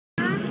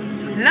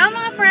Hello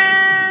mga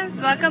friends!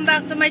 Welcome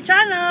back to my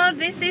channel.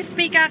 This is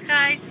me,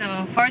 Cacai.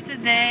 So, for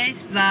today's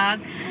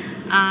vlog,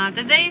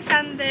 today is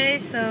Sunday.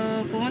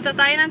 So, pumunta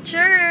tayo ng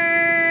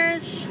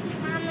church.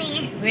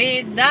 Mommy.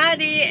 With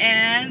Daddy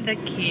and the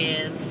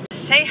kids.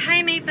 Say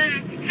hi,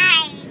 Nathan.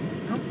 Hi.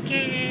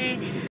 Okay.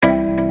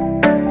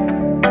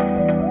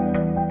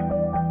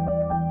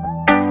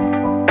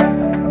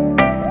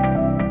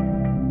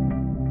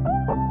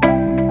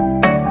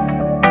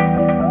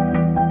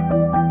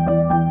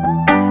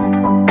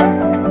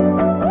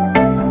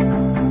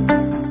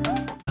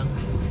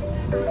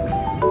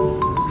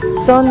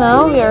 So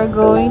now we are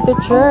going to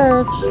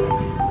church.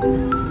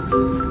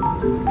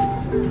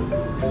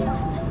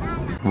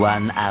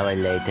 1 hour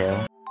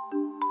later.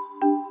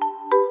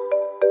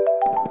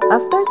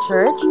 After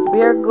church,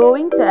 we are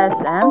going to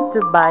SM to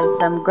buy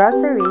some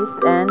groceries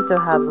and to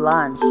have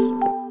lunch.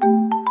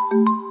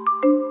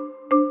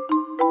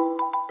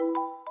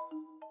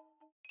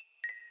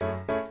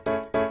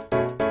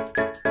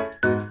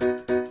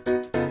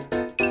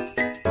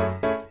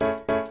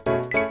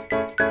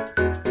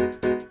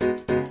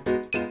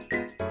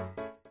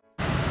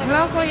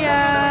 Hello,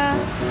 Kuya.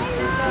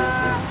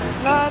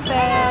 Hello,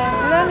 Ate.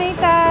 Hello,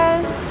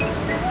 Nathan.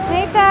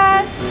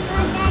 Nathan.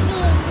 Hello,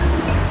 Daddy.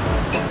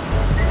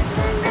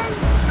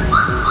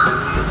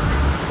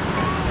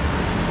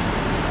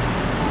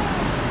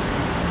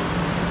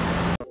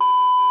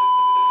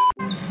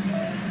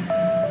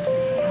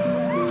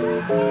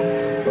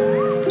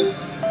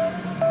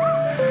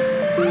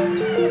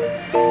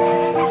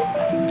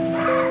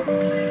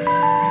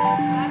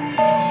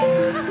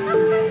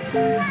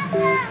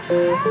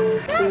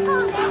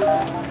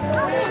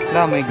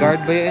 Wala, may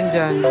guard ba yun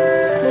dyan?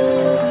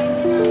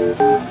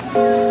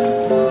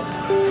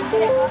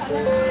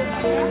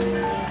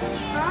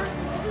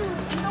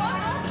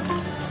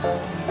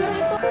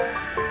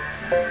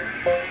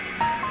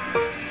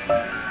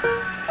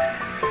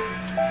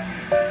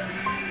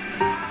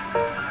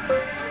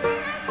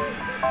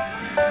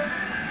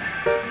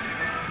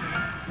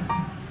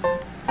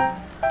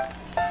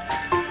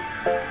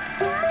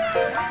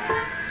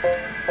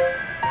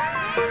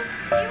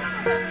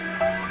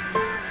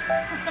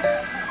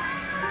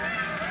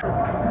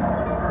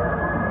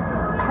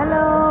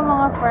 Hello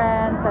mga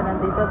friends, so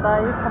nandito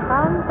tayo sa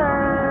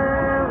counter.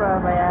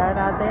 Babayaran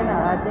natin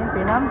ang ating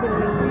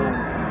pinambili.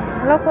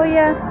 Hello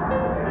Kuya.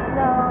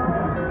 Hello.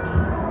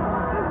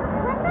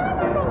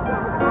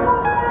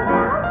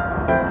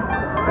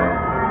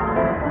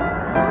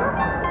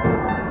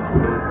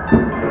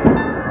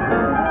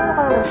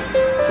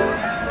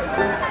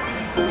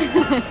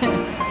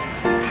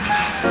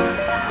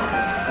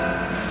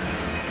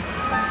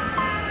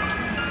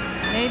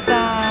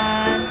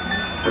 Nathan.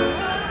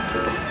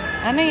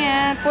 Ano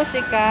yan? Push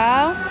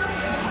ikaw?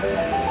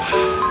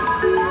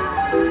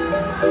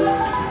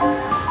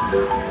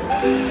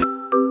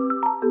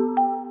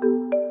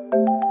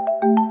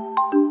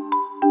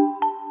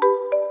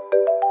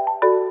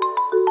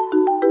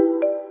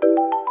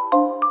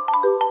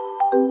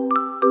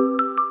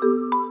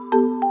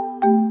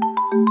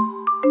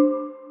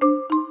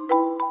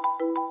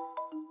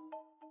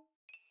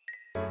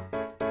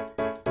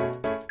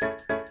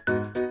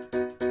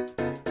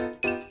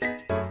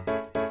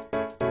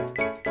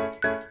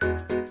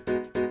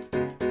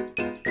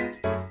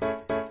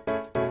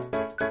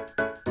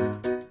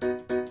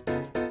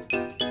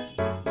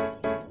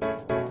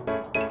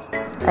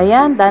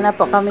 Ayan, dahil na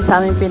po kami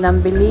sa aming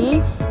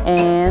pinambili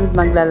and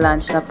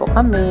magla-lunch na po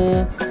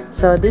kami.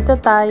 So, dito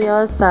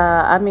tayo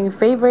sa aming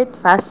favorite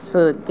fast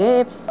food,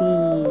 KFC.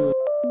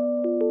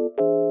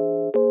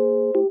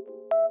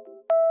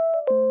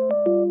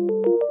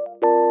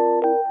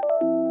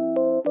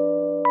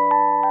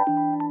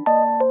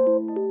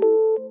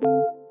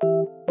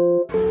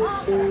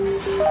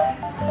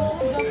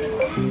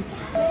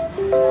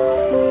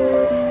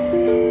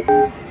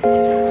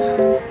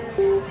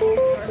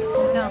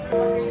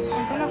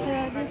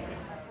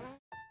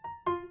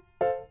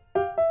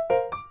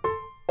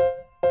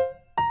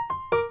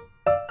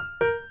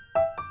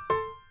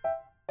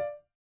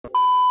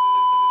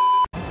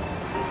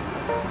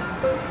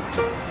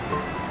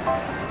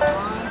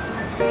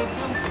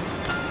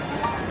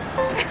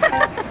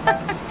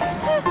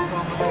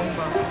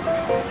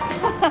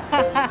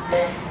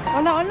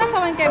 Una-una ka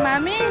man kay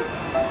Mami.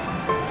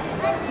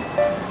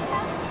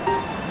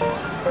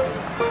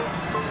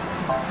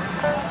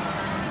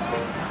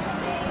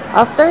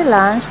 After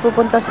lunch,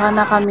 pupunta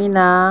sana kami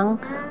ng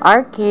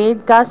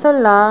arcade. Kaso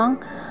lang,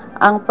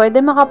 ang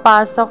pwede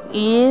makapasok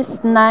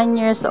is 9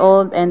 years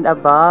old and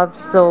above.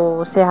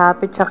 So, si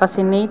Happy tsaka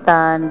si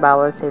Nathan,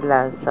 bawal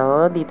sila.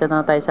 So, dito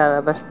na tayo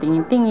sa labas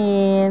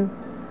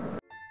tingin-tingin.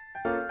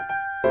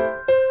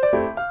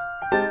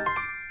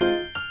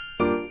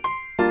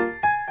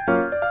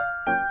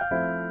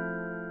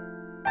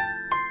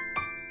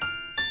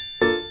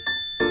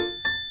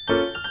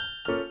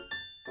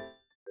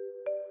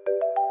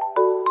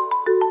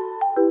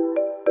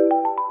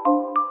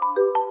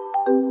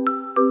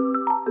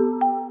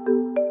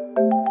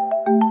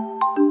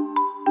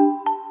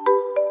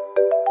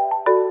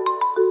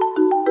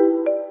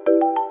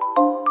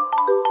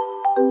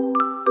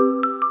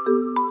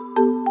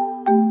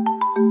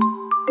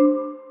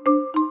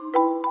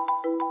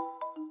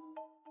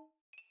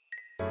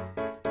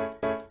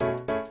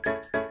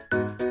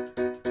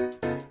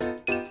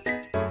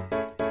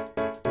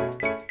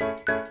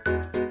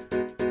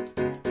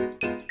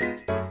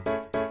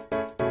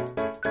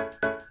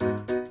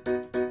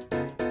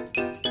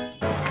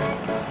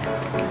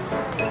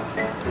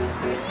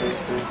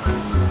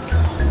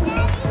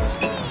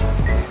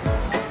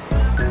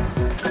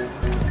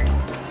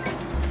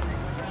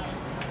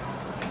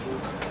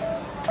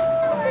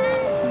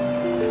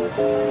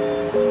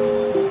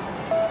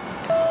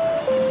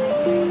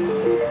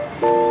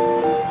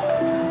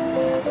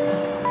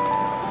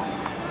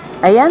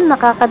 Ayan,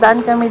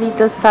 makakadaan kami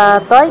dito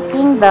sa Toy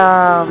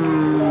Kingdom.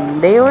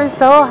 They were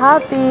so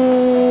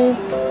happy.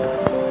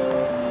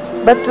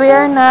 But we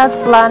are not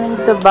planning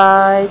to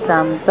buy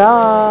some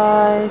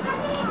toys.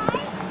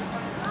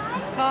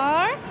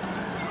 Car?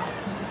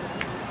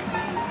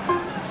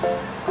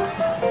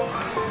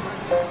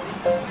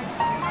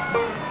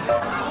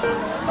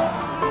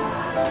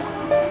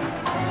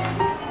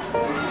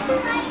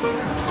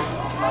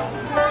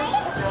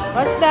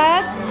 What's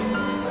that?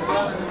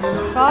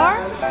 Car?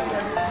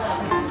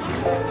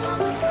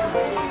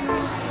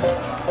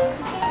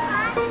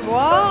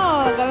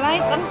 Wow,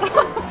 galait ang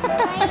car.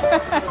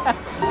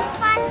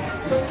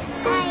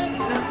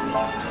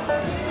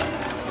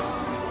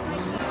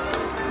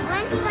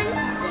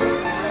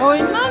 Oy,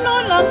 no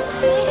lang.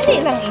 Hindi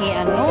lang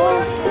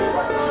i-ano.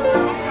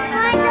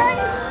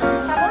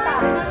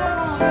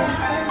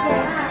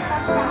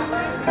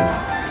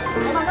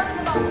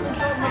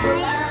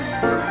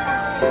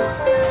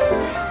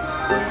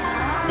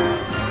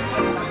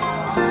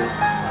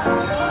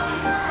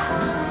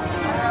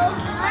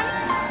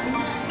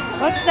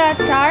 What's that,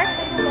 shark?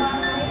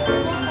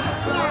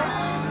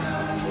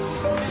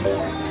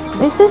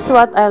 This is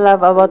what I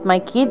love about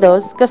my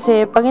kiddos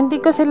kasi pag hindi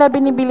ko sila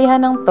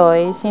binibilihan ng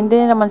toys, hindi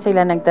naman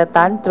sila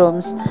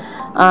nagtatantrums.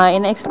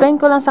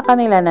 Ina-explain ko lang sa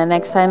kanila na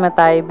next time na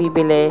tayo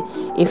bibili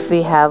if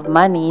we have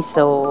money.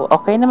 So,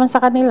 okay naman sa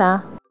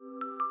kanila.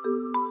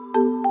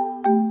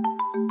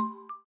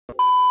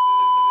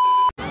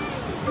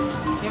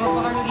 Di mo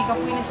pa kami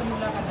ikapoy na sa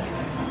mula ka.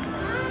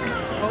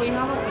 Okay,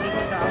 hawak ko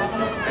dito. Hawak ko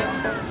mo ito.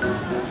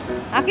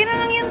 Akin na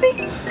lang yan, Bi.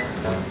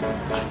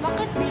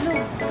 Bakit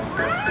bilog?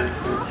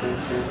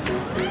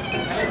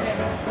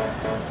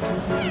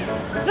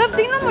 Rob,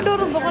 tingnan mo,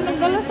 Doro. Baka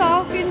nagdala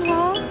sa akin,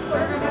 ha?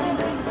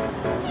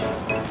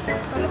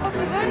 Ano ka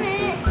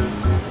gani?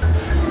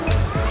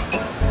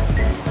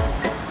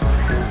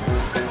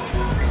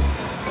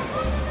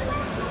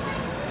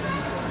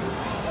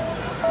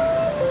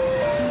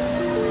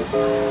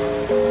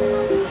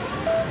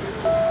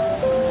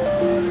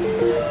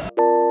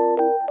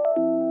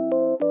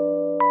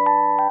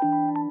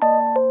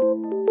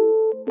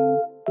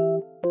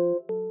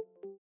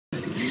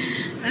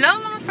 Hello,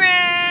 mga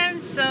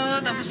friends! So,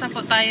 tapos na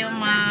po tayo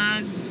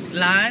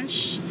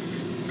mag-lunch.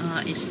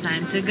 It's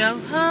time to go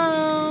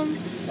home.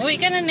 Uwi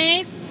ka na,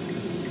 Nate.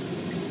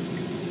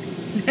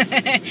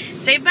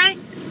 Say bye.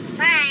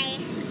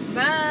 Bye.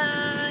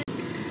 Bye.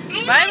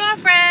 Bye, mga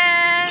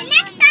friends.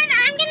 Next time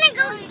I'm gonna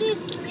go.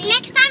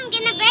 Next time I'm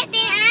gonna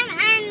birthday.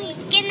 I'm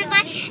gonna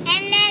buy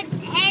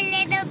a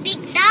little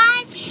big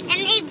doll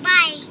and a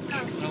bike.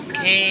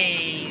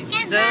 Okay.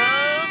 So,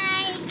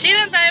 Goodbye. chill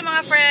lang tayo,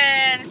 mga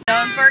friends.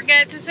 Don't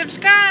forget to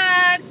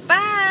subscribe. Bye.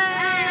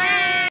 Bye.